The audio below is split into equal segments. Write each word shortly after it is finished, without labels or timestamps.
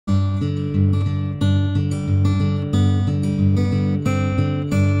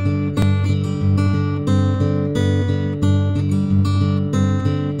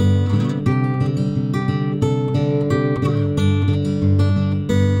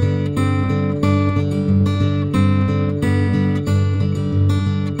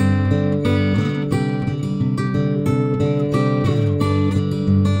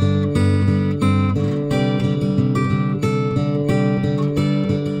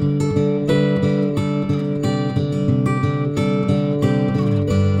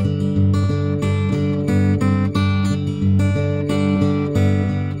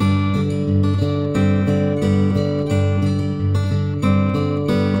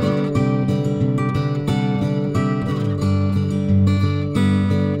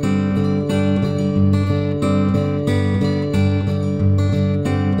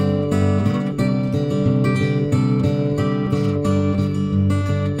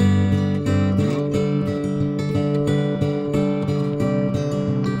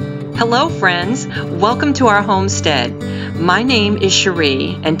Hello friends, welcome to our homestead. My name is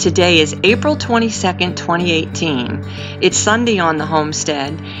Cherie and today is April 22nd, 2018. It's Sunday on the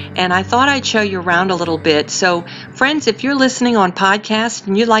homestead and I thought I'd show you around a little bit. So friends, if you're listening on podcast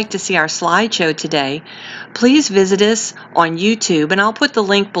and you'd like to see our slideshow today, please visit us on YouTube and I'll put the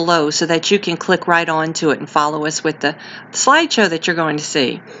link below so that you can click right onto it and follow us with the slideshow that you're going to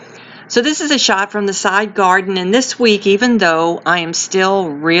see. So this is a shot from the side garden, and this week, even though I am still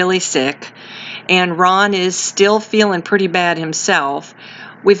really sick and Ron is still feeling pretty bad himself,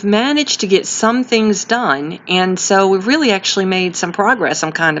 we've managed to get some things done, and so we've really actually made some progress.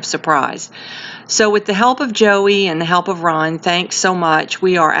 I'm kind of surprised. So with the help of Joey and the help of Ron, thanks so much,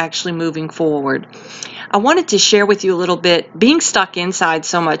 we are actually moving forward. I wanted to share with you a little bit, being stuck inside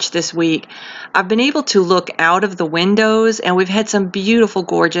so much this week, I've been able to look out of the windows and we've had some beautiful,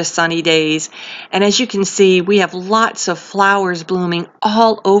 gorgeous sunny days. And as you can see, we have lots of flowers blooming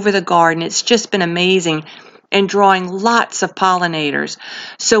all over the garden. It's just been amazing and drawing lots of pollinators.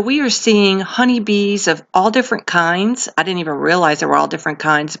 So we are seeing honeybees of all different kinds. I didn't even realize there were all different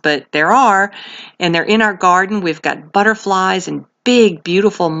kinds, but there are, and they're in our garden. We've got butterflies and big,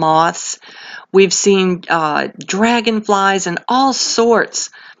 beautiful moths. We've seen dragonflies and all sorts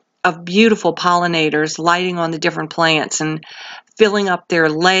of beautiful pollinators lighting on the different plants and filling up their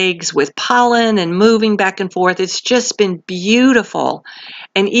legs with pollen and moving back and forth. It's just been beautiful.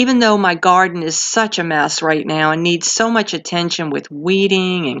 And even though my garden is such a mess right now and needs so much attention with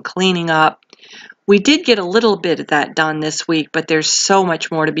weeding and cleaning up, we did get a little bit of that done this week, but there's so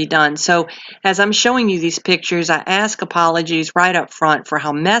much more to be done. So as I'm showing you these pictures, I ask apologies right up front for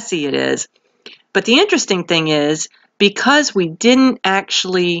how messy it is. But the interesting thing is, because we didn't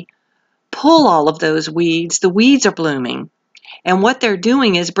actually pull all of those weeds, the weeds are blooming. And what they're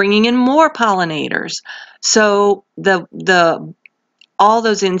doing is bringing in more pollinators. So all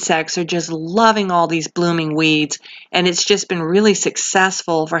those insects are just loving all these blooming weeds, and it's just been really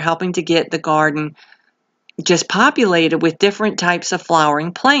successful for helping to get the garden just populated with different types of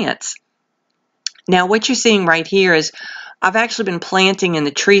flowering plants. Now what you're seeing right here is I've actually been planting in the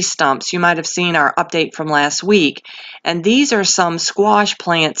tree stumps. You might have seen our update from last week. And these are some squash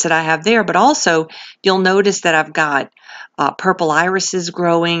plants that I have there, but also you'll notice that I've got purple irises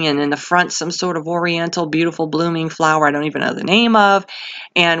growing, and in the front some sort of oriental beautiful blooming flower I don't even know the name of.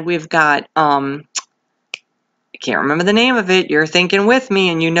 And we've got, I can't remember the name of it. You're thinking with me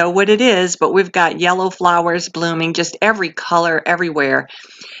and you know what it is, but we've got yellow flowers blooming just every color everywhere.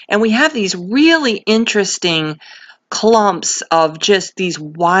 And we have these really interesting clumps of just these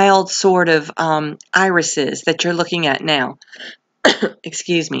wild sort of irises that you're looking at now.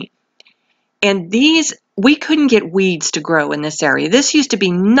 Excuse me. And these, we couldn't get weeds to grow in this area. This used to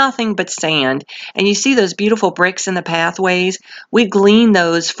be nothing but sand. And you see those beautiful bricks in the pathways? We gleaned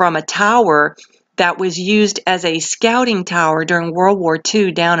those from a tower that was used as a scouting tower during World War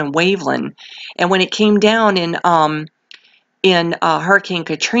II down in Waveland. And when it came down in Hurricane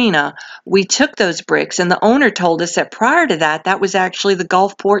Katrina, we took those bricks, and the owner told us that prior to that, that was actually the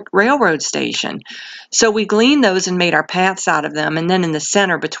Gulfport Railroad Station. So we gleaned those and made our paths out of them, and then in the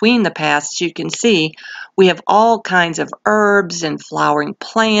center between the paths, you can see, we have all kinds of herbs and flowering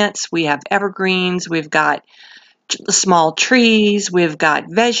plants. We have evergreens, we've got small trees, we've got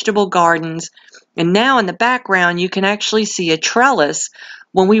vegetable gardens, and now in the background, you can actually see a trellis.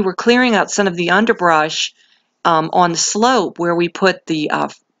 When we were clearing out some of the underbrush, on the slope where we put the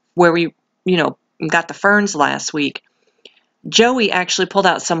where we got the ferns last week, Joey actually pulled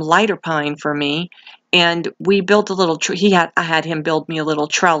out some lighter pine for me, and we built a little I had him build me a little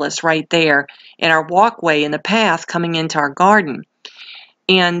trellis right there in our walkway in the path coming into our garden.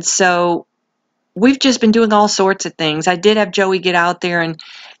 And so we've just been doing all sorts of things. I did have Joey get out there and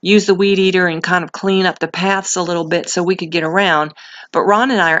use the weed eater and kind of clean up the paths a little bit so we could get around, but Ron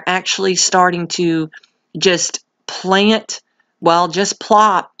and I are actually starting to just plant, well, just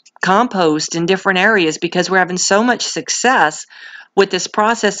plop compost in different areas because we're having so much success with this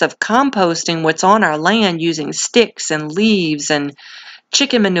process of composting what's on our land using sticks and leaves and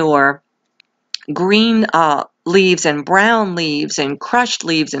chicken manure, green leaves and brown leaves and crushed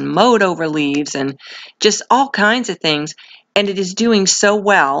leaves and mowed over leaves and just all kinds of things. And it is doing so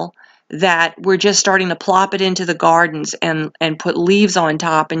well that we're just starting to plop it into the gardens and put leaves on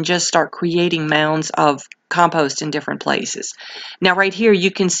top and just start creating mounds of compost in different places. Now right here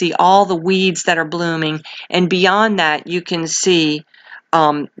you can see all the weeds that are blooming, and beyond that you can see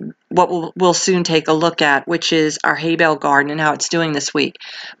what we'll soon take a look at, which is our hay bale garden and how it's doing this week.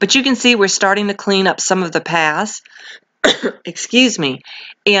 But you can see we're starting to clean up some of the paths, excuse me,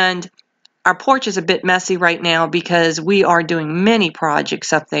 and our porch is a bit messy right now because we are doing many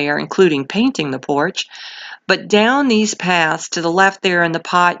projects up there, including painting the porch. But down these paths to the left there in the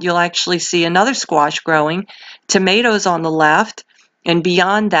pot, you'll actually see another squash growing, tomatoes on the left, and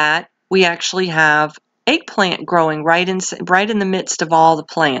beyond that, we actually have eggplant growing right in the midst of all the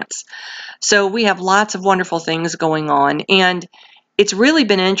plants. So we have lots of wonderful things going on, and it's really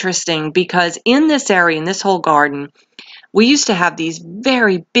been interesting because in this area, in this whole garden, we used to have these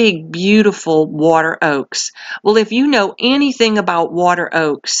very big, beautiful water oaks. Well, if you know anything about water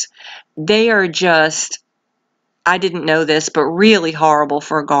oaks, they are just, I didn't know this, but really horrible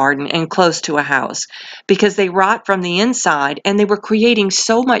for a garden and close to a house because they rot from the inside and they were creating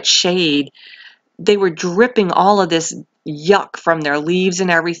so much shade. They were dripping all of this yuck from their leaves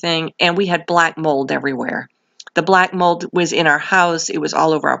and everything, and we had black mold everywhere. The black mold was in our house. It was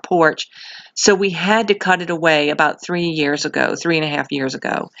all over our porch. So we had to cut it away about 3 years ago, 3.5 years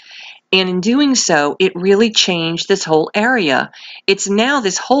ago. And in doing so, it really changed this whole area. It's now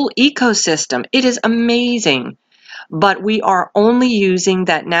this whole ecosystem. It is amazing. But we are only using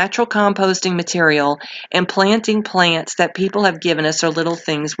that natural composting material and planting plants that people have given us or little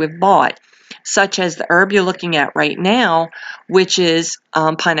things we've bought, such as the herb you're looking at right now, which is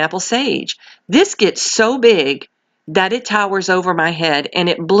pineapple sage. This gets so big that it towers over my head and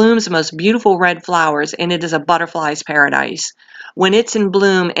it blooms the most beautiful red flowers, and it is a butterfly's paradise. When it's in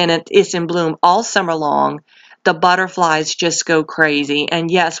bloom, and it's in bloom all summer long, the butterflies just go crazy.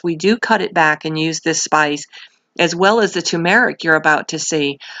 And yes, we do cut it back and use this spice as well as the turmeric you're about to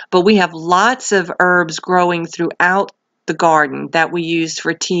see. But we have lots of herbs growing throughout the garden that we use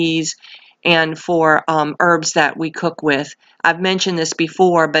for teas and for herbs that we cook with. I've mentioned this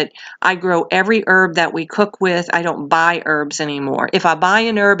before, but I grow every herb that we cook with. I don't buy herbs anymore. If I buy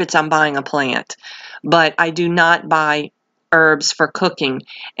an herb, I'm buying a plant. But I do not buy herbs for cooking.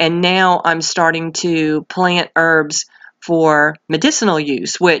 And now I'm starting to plant herbs for medicinal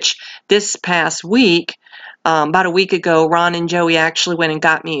use, which this past week, about a week ago, Ron and Joey actually went and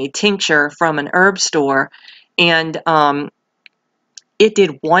got me a tincture from an herb store, and it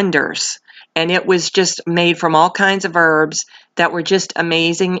did wonders. And it was just made from all kinds of herbs that were just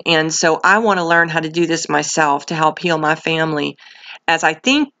amazing. And so I want to learn how to do this myself to help heal my family, as I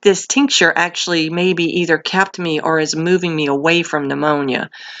think this tincture actually maybe either kept me or is moving me away from pneumonia.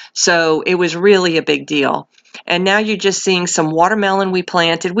 So it was really a big deal. And now you're just seeing some watermelon we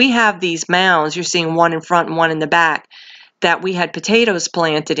planted. We have these mounds. You're seeing one in front and one in the back that we had potatoes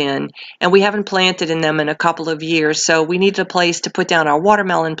planted in, and we haven't planted in them in a couple of years, so we needed a place to put down our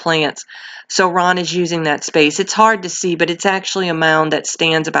watermelon plants. So Ron is using that space. It's hard to see, but it's actually a mound that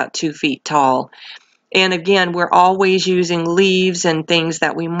stands about 2 feet tall. And again, we're always using leaves and things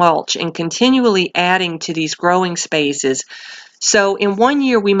that we mulch and continually adding to these growing spaces. So in 1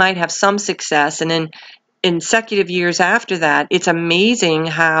 year, we might have some success, and then in consecutive years after that, it's amazing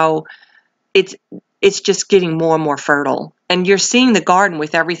how it's just getting more and more fertile. And you're seeing the garden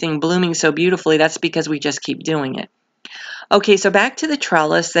with everything blooming so beautifully. That's because we just keep doing it. Okay, so back to the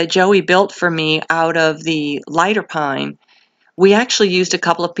trellis that Joey built for me out of the lighter pine. We actually used a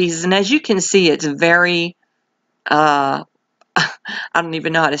couple of pieces, and as you can see, it's very, I don't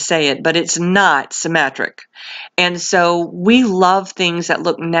even know how to say it, but it's not symmetric. And so we love things that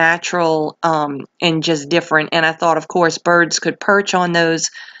look natural and just different. And I thought, of course, birds could perch on those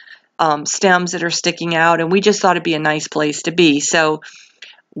stems that are sticking out, and we just thought it'd be a nice place to be. So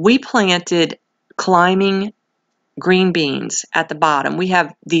we planted climbing green beans at the bottom. We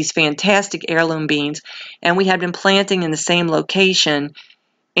have these fantastic heirloom beans, and we had been planting in the same location,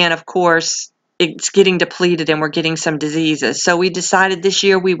 and of course it's getting depleted and we're getting some diseases. So we decided this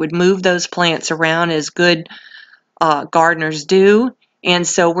year we would move those plants around as good gardeners do. And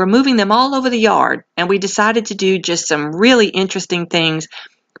so we're moving them all over the yard, and we decided to do just some really interesting things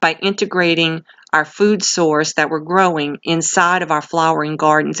by integrating our food source that we're growing inside of our flowering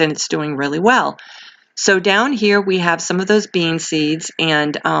gardens, and it's doing really well. So down here we have some of those bean seeds,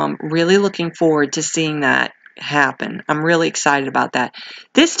 and really looking forward to seeing that happen. I'm really excited about that.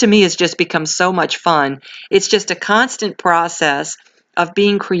 This to me has just become so much fun. It's just a constant process of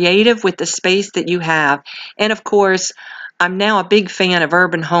being creative with the space that you have. And of course, I'm now a big fan of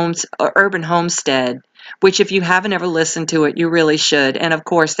Urban Homestead, which if you haven't ever listened to it, you really should. And of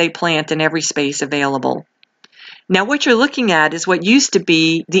course, they plant in every space available. Now what you're looking at is what used to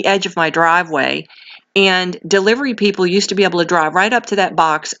be the edge of my driveway, and delivery people used to be able to drive right up to that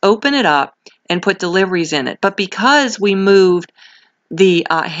box, open it up, and put deliveries in it. But because we moved the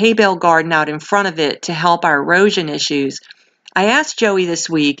hay bale garden out in front of it to help our erosion issues, I asked Joey this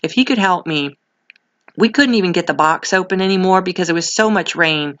week if he could help me. We couldn't even get the box open anymore because there was so much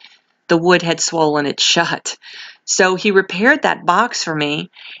rain the wood had swollen it shut. So he repaired that box for me,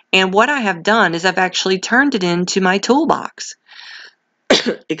 and what I have done is I've actually turned it into my toolbox.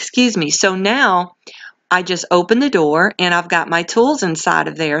 Excuse me. So now I just open the door and I've got my tools inside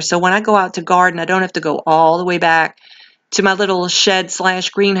of there. So when I go out to garden, I don't have to go all the way back to my little shed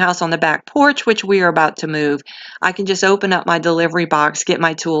 / greenhouse on the back porch, which we are about to move. I can just open up my delivery box, get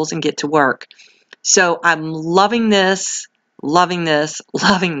my tools, and get to work. So I'm loving this, loving this,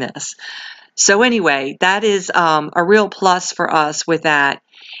 loving this. So anyway, that is a real plus for us with that.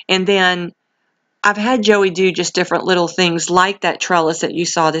 And then I've had Joey do just different little things like that trellis that you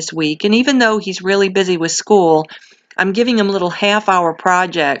saw this week. And even though he's really busy with school, I'm giving him little half-hour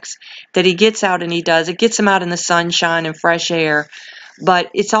projects that he gets out and he does. It gets him out in the sunshine and fresh air,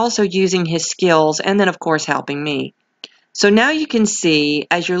 but it's also using his skills and then, of course, helping me. So now you can see,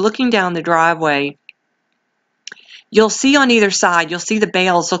 as you're looking down the driveway, you'll see on either side, you'll see the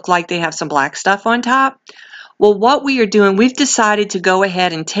bales look like they have some black stuff on top. Well, what we are doing, we've decided to go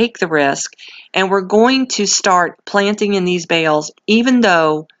ahead and take the risk, and we're going to start planting in these bales, even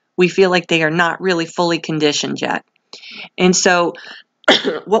though we feel like they are not really fully conditioned yet. And so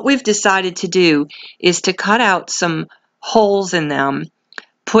what we've decided to do is to cut out some holes in them,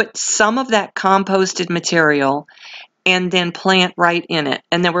 put some of that composted material, and then plant right in it.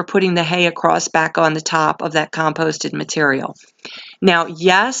 And then we're putting the hay across back on the top of that composted material. Now,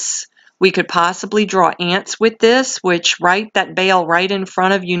 yes, we could possibly draw ants with this, which that bale right in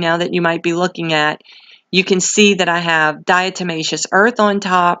front of you now that you might be looking at, you can see that I have diatomaceous earth on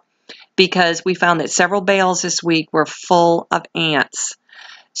top because we found that several bales this week were full of ants.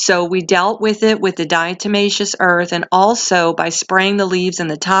 So we dealt with it with the diatomaceous earth and also by spraying the leaves in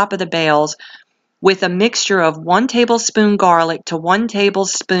the top of the bales with a mixture of 1 tablespoon garlic to 1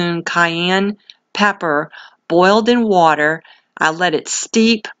 tablespoon cayenne pepper boiled in water. I let it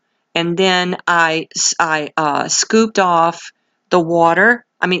steep, and then I scooped off the water,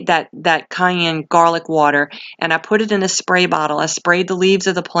 that cayenne garlic water, and I put it in a spray bottle. I sprayed the leaves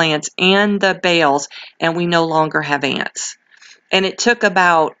of the plants and the bales, and we no longer have ants. And it took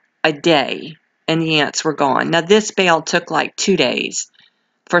about a day, and the ants were gone. Now, this bale took like 2 days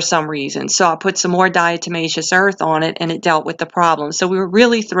for some reason. So I put some more diatomaceous earth on it and it dealt with the problem. So we were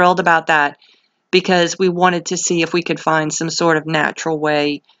really thrilled about that because we wanted to see if we could find some sort of natural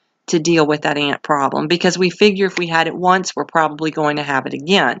way to deal with that ant problem, because we figure if we had it once, we're probably going to have it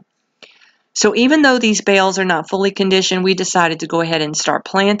again. So even though these bales are not fully conditioned, we decided to go ahead and start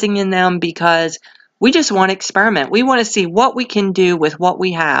planting in them because we just want to experiment. We want to see what we can do with what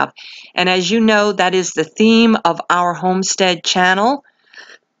we have. And as you know, that is the theme of our Homestead channel,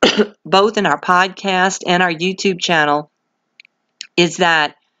 both in our podcast and our YouTube channel, is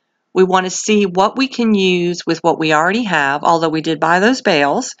that we want to see what we can use with what we already have, although we did buy those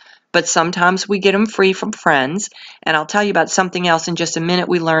bales, but sometimes we get them free from friends. And I'll tell you about something else in just a minute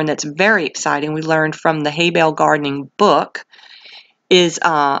we learned that's very exciting. We learned from the hay bale gardening book is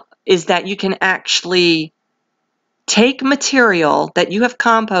that you can actually take material that you have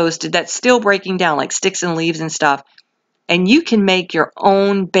composted that's still breaking down, like sticks and leaves and stuff, and you can make your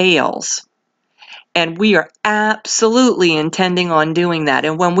own bales. And we are absolutely intending on doing that.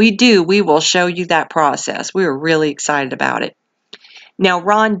 And when we do, we will show you that process. We are really excited about it. Now,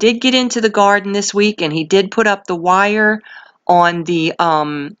 Ron did get into the garden this week, and he did put up the wire on the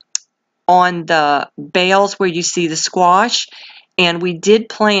bales where you see the squash. And we did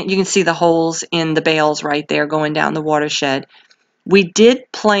plant, you can see the holes in the bales right there going down the watershed. We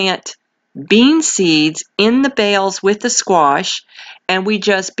did plant bean seeds in the bales with the squash, and we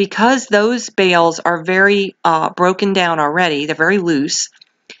just, because those bales are very broken down already, they're very loose,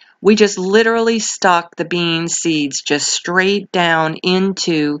 we just literally stuck the bean seeds just straight down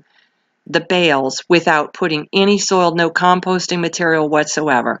into the bales without putting any soil, no composting material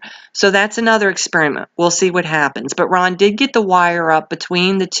whatsoever. So that's another experiment. We'll see what happens. But Ron did get the wire up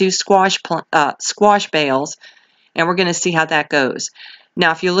between the two squash bales, and we're going to see how that goes.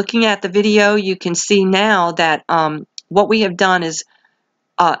 Now, if you're looking at the video, you can see now that what we have done is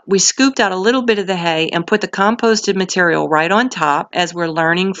we scooped out a little bit of the hay and put the composted material right on top, as we're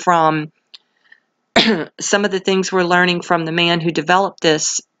learning from some of the things we're learning from the man who developed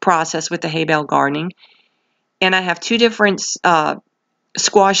this process with the hay bale gardening. And I have 2 different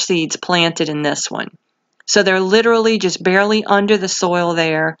squash seeds planted in this one. So they're literally just barely under the soil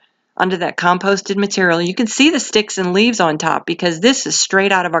there, under that composted material. You can see the sticks and leaves on top because this is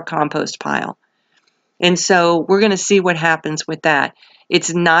straight out of our compost pile. And so we're going to see what happens with that.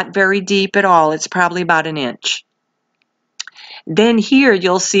 It's not very deep at all. It's probably about 1 inch. Then here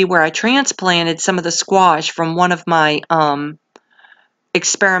you'll see where I transplanted some of the squash from one of my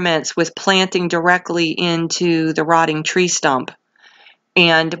experiments with planting directly into the rotting tree stump.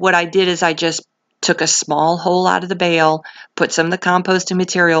 And what I did is I just took a small hole out of the bale, put some of the composting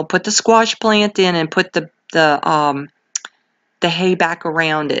material, put the squash plant in, and put the hay back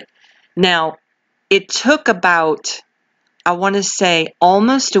around it. Now, it took about, I want to say,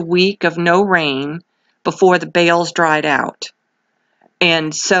 almost a week of no rain before the bales dried out.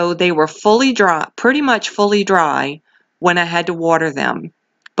 And so they were fully dry, pretty much fully dry when I had to water them.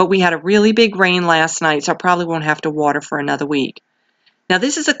 But we had a really big rain last night, so I probably won't have to water for another week. Now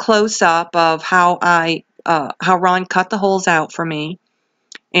this is a close-up of how Ron cut the holes out for me.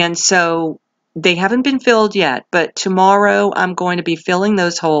 And so they haven't been filled yet, but tomorrow I'm going to be filling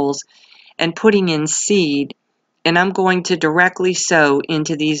those holes and putting in seed, and I'm going to directly sow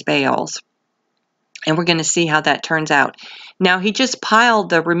into these bales. And we're going to see how that turns out. Now he just piled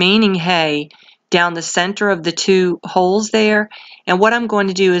the remaining hay down the center of the two holes there. And what I'm going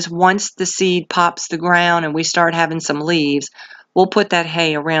to do is once the seed pops the ground and we start having some leaves, we'll put that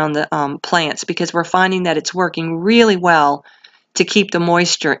hay around the plants, because we're finding that it's working really well to keep the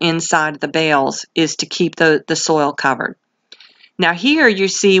moisture inside the bales, is to keep the soil covered. Now here you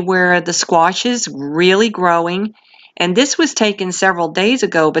see where the squash is really growing, and this was taken several days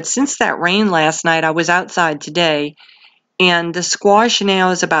ago, but since that rain last night, I was outside today, and the squash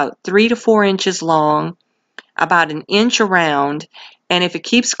now is about 3 to 4 inches long, about an inch around, and if it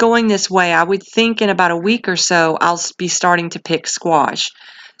keeps going this way, I would think in about a week or so, I'll be starting to pick squash.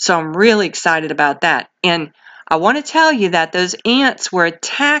 So I'm really excited about that. And I want to tell you that those ants were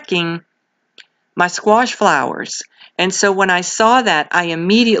attacking my squash flowers. And so when I saw that, I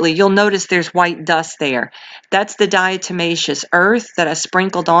immediately, you'll notice there's white dust there. That's the diatomaceous earth that I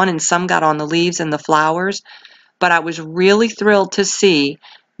sprinkled on, and some got on the leaves and the flowers. But I was really thrilled to see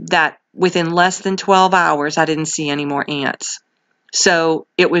that within less than 12 hours, I didn't see any more ants. So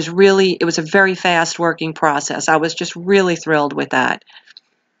it was a very fast working process. I was just really thrilled with that.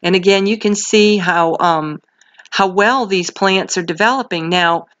 And again, you can see how well these plants are developing.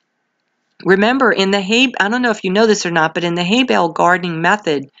 Now, remember, in the hay, I don't know if you know this or not, but in the hay bale gardening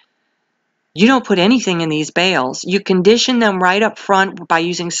method, you don't put anything in these bales. You condition them right up front by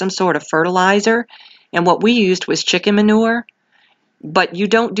using some sort of fertilizer, and what we used was chicken manure, but you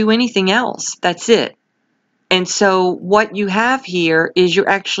don't do anything else. That's it. And so what you have here is you're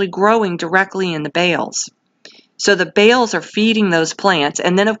actually growing directly in the bales. So the bales are feeding those plants,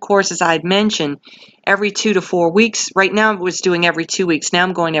 and then of course, as I had mentioned, every 2 to 4 weeks, right now I was doing every 2 weeks, now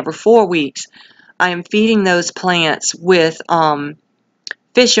I'm going every 4 weeks, I am feeding those plants with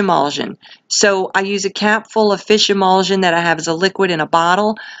fish emulsion. So I use a cap full of fish emulsion that I have as a liquid in a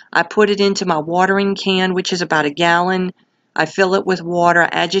bottle. I put it into my watering can, which is about a gallon. I fill it with water,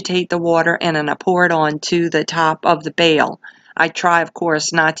 agitate the water, and then I pour it on to the top of the bale. I try, of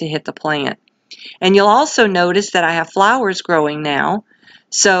course, not to hit the plant. And you'll also notice that I have flowers growing now.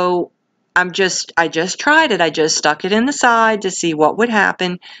 So I just tried it. I just stuck it in the side to see what would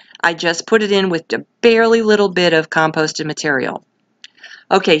happen. I just put it in with a barely little bit of composted material.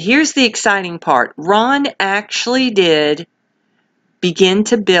 Okay, here's the exciting part. Ron actually did begin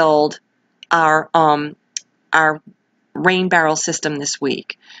to build our rain barrel system this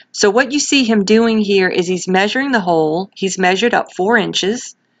week. So what you see him doing here is he's measuring the hole. He's measured up 4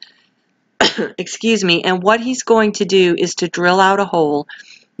 inches. Excuse me. And what he's going to do is to drill out a hole.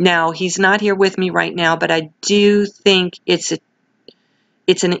 Now, he's not here with me right now, but I do think it's an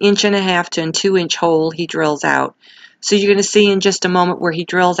 1.5 to a 2-inch hole he drills out. So you're going to see in just a moment where he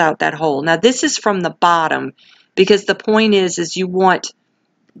drills out that hole. Now this is from the bottom, because the point is you want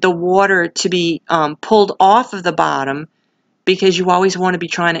the water to be pulled off of the bottom, because you always want to be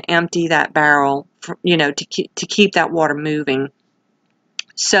trying to empty that barrel, to keep that water moving.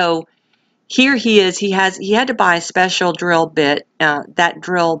 So here he is. He had to buy a special drill bit. That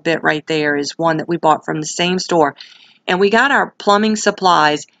drill bit right there is one that we bought from the same store, and we got our plumbing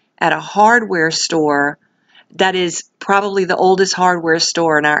supplies at a hardware store that is probably the oldest hardware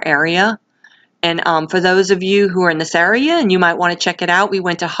store in our area. And for those of you who are in this area and you might want to check it out, we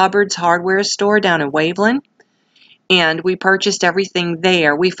went to Hubbard's hardware store down in Waveland, and we purchased everything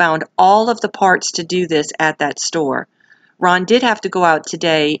there. We found all of the parts to do this at that store. Ron did have to go out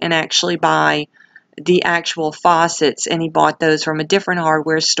today and actually buy the actual faucets, and he bought those from a different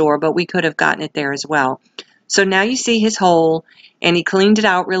hardware store, but we could have gotten it there as well. So now you see his hole, and he cleaned it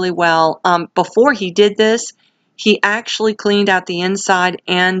out really well. Before he did this, he actually cleaned out the inside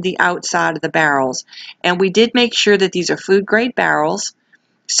and the outside of the barrels. And we did make sure that these are food grade barrels.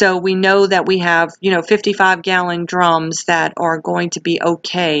 So we know that we have, 55-gallon drums that are going to be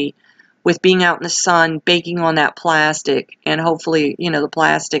okay with being out in the sun, baking on that plastic, and hopefully, the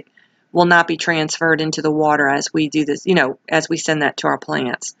plastic will not be transferred into the water as we do this, as we send that to our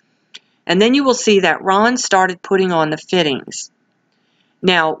plants. And then you will see that Ron started putting on the fittings.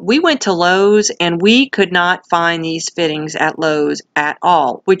 Now, we went to Lowe's and we could not find these fittings at Lowe's at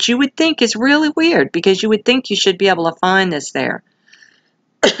all, which you would think is really weird because you would think you should be able to find this there.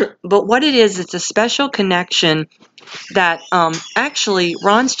 But what it is, it's a special connection that actually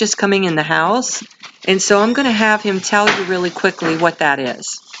Ron's just coming in the house, and so I'm going to have him tell you really quickly what that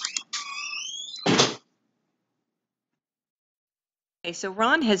is. Okay, so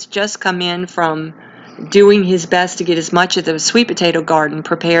Ron has just come in from doing his best to get as much of the sweet potato garden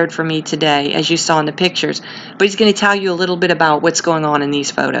prepared for me today, as you saw in the pictures, but he's going to tell you a little bit about what's going on in these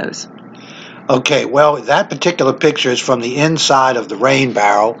photos. Okay, well, that particular picture is from the inside of the rain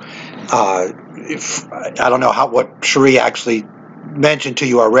barrel. I don't know what Cherie actually mentioned to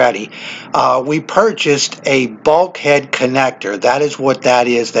you already. We purchased a bulkhead connector. That is what that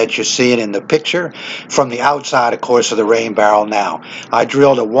is that you're seeing in the picture from the outside, of course, of the rain barrel now. I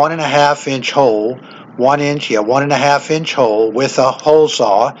drilled a 1.5-inch hole, 1.5-inch hole with a hole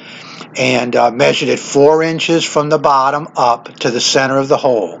saw, and measured it 4 inches from the bottom up to the center of the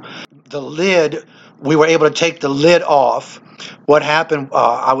hole. The lid, we were able to take the lid off. What happened,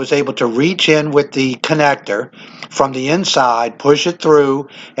 I was able to reach in with the connector from the inside, push it through,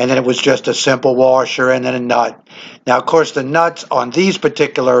 and then it was just a simple washer and then a nut. Now, of course, the nuts on these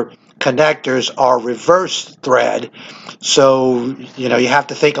particular connectors are reverse thread, so you have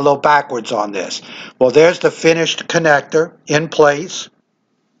to think a little backwards on this. Well, there's the finished connector in place,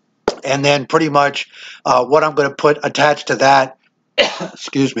 and then pretty much what I'm going to put attached to that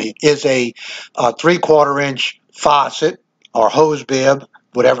excuse me, is a 3/4-inch faucet or hose bib,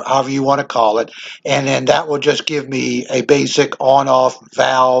 however you want to call it, and then that will just give me a basic on-off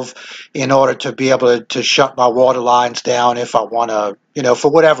valve in order to be able to shut my water lines down if I want to,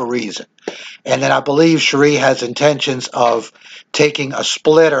 for whatever reason. And then I believe Cherie has intentions of taking a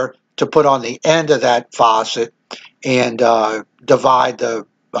splitter to put on the end of that faucet and divide the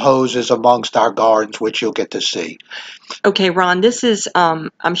hoses amongst our gardens, which you'll get to see. Okay, Ron, this is,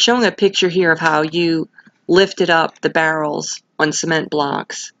 I'm showing a picture here of how you lifted up the barrels on cement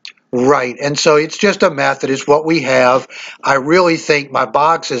blocks. Right, and so it's just a method. It's what we have. I really think my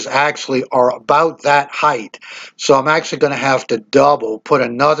boxes actually are about that height, so I'm actually going to have to put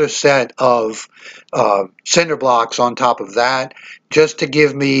another set of cinder blocks on top of that, just to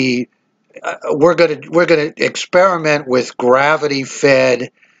give me. We're gonna experiment with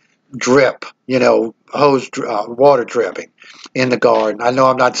gravity-fed drip, hose water dripping in the garden. I know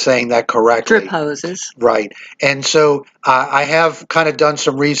I'm not saying that correctly. Drip hoses. Right. And so I have kind of done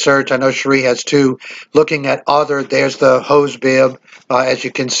some research. I know Cherie has too, looking at there's the hose bib. As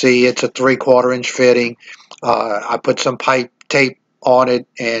you can see, it's a 3/4-inch fitting. I put some pipe tape on it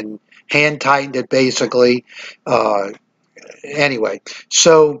and hand tightened it basically. Anyway,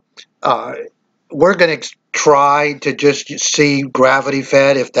 so we're going to try to just see gravity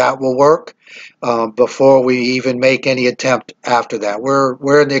fed if that will work before we even make any attempt after that.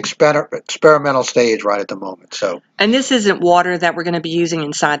 We're in the experimental stage right at the moment. So, and this isn't water that we're going to be using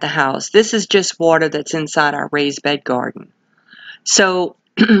inside the house. This is just water that's inside our raised bed garden. So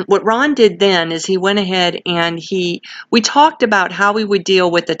what Ron did then is he went ahead and we talked about how we would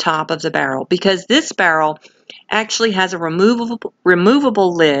deal with the top of the barrel, because this barrel actually has a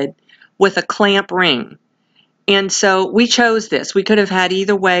removable lid with a clamp ring. And so we chose this. We could have had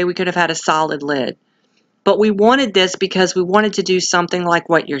either way. We could have had a solid lid. But we wanted this because we wanted to do something like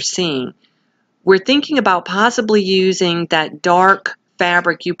what you're seeing. We're thinking about possibly using that dark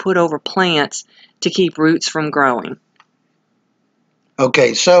fabric you put over plants to keep roots from growing.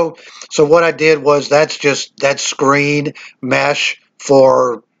 Okay, so what I did was that's screen mesh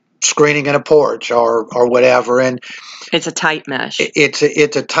for screening in a porch or whatever, and it's a tight mesh. It's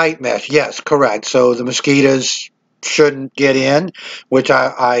a tight mesh. Yes, correct. So the mosquitoes shouldn't get in, which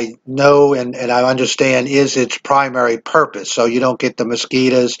I know and I understand is its primary purpose. So you don't get the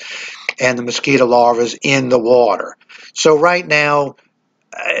mosquitoes and the mosquito larvae in the water. So right now,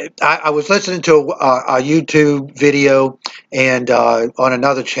 I was listening to a YouTube video and on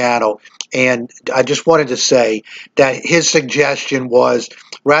another channel, and I just wanted to say that his suggestion was,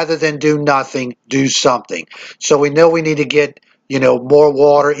 rather than do nothing, do something. So we know we need to get more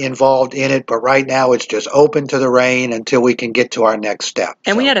water involved in it, but right now it's just open to the rain until we can get to our next step.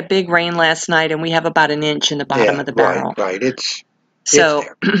 And we had a big rain last night, and we have about an inch in the bottom of the barrel. Right. It's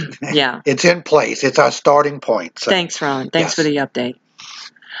there. Yeah. It's in place. It's our starting point. So. Thanks, Ron. Thanks for the update.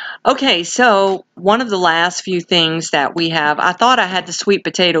 Okay, so one of the last few things that we have, I thought I had the sweet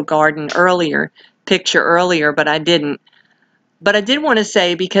potato garden picture earlier, but I didn't. But I did want to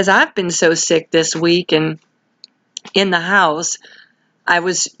say, because I've been so sick this week and in the house, I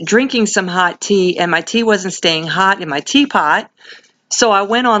was drinking some hot tea and my tea wasn't staying hot in my teapot. So I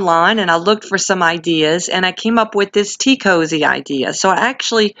went online and I looked for some ideas and I came up with this tea cozy idea. So I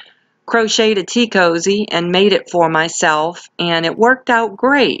actually crocheted a tea cozy and made it for myself, and it worked out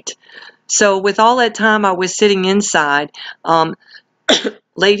great. So with all that time I was sitting inside,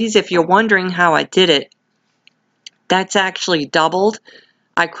 ladies, if you're wondering how I did it, that's actually doubled.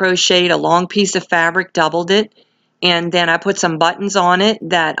 I crocheted a long piece of fabric, doubled it, and then I put some buttons on it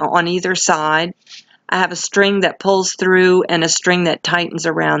that on either side. I have a string that pulls through and a string that tightens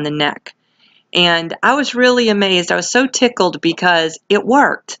around the neck. And I was really amazed. I was so tickled because it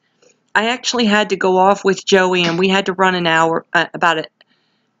worked. I actually had to go off with Joey and we had to run an errand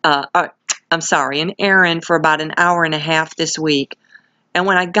for about an hour and a half this week. And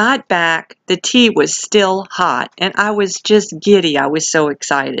when I got back, the tea was still hot and I was just giddy. I was so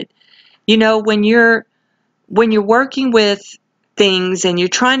excited. You know, when you're working with things and you're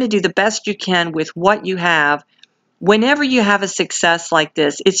trying to do the best you can with what you have, whenever you have a success like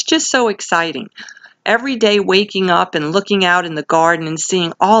this, it's just so exciting. Every day waking up and looking out in the garden and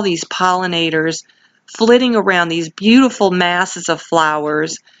seeing all these pollinators flitting around these beautiful masses of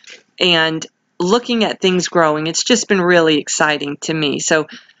flowers and looking at things growing, it's just been really exciting to me. So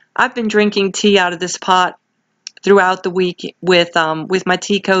I've been drinking tea out of this pot throughout the week with my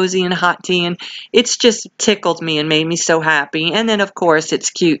tea cozy and hot tea, and it's just tickled me and made me so happy. And then of course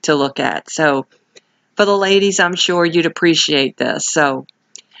it's cute to look at. So for the ladies, I'm sure you'd appreciate this. So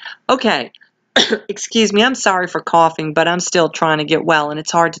okay. Excuse me, I'm sorry for coughing, but I'm still trying to get well, and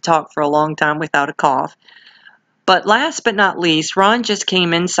it's hard to talk for a long time without a cough. But last but not least, Ron just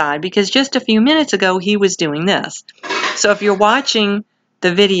came inside because just a few minutes ago he was doing this. So if you're watching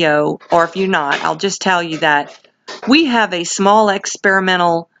the video, or if you're not, I'll just tell you that we have a small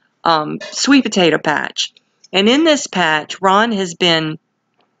experimental sweet potato patch. And in this patch, we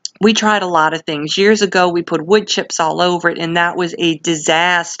tried a lot of things. Years ago, we put wood chips all over it, and that was a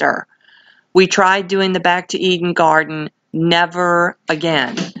disaster. We tried doing the Back to Eden garden, never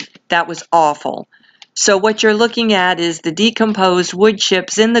again. That was awful. So what you're looking at is the decomposed wood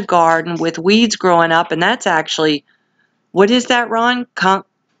chips in the garden with weeds growing up, and that's actually, what is that, Ron?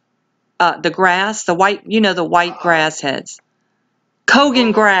 The grass, the white, the white grass heads.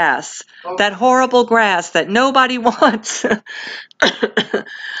 Kogan grass, that horrible grass that nobody wants.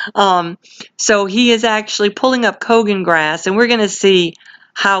 So he is actually pulling up Kogan grass, and we're going to see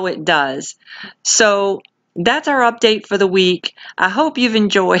how it does. So that's our update for the week. I hope you've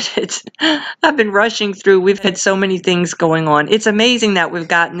enjoyed it. I've been rushing through. We've had so many things going on. It's amazing that we've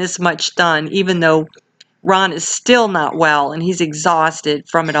gotten this much done, even though Ron is still not well and he's exhausted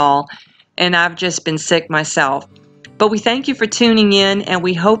from it all. And I've just been sick myself. But we thank you for tuning in, and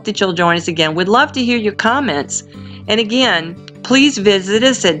we hope that you'll join us again. We'd love to hear your comments. And again, please visit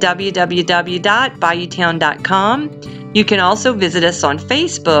us at www.bayoutown.com. You can also visit us on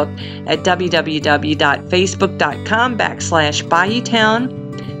Facebook at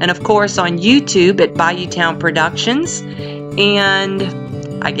www.facebook.com/BayouTown, and of course on YouTube at BayouTown Productions. And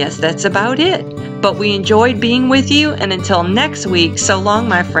I guess that's about it. But we enjoyed being with you, and until next week, so long,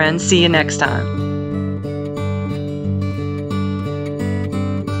 my friends. See you next time.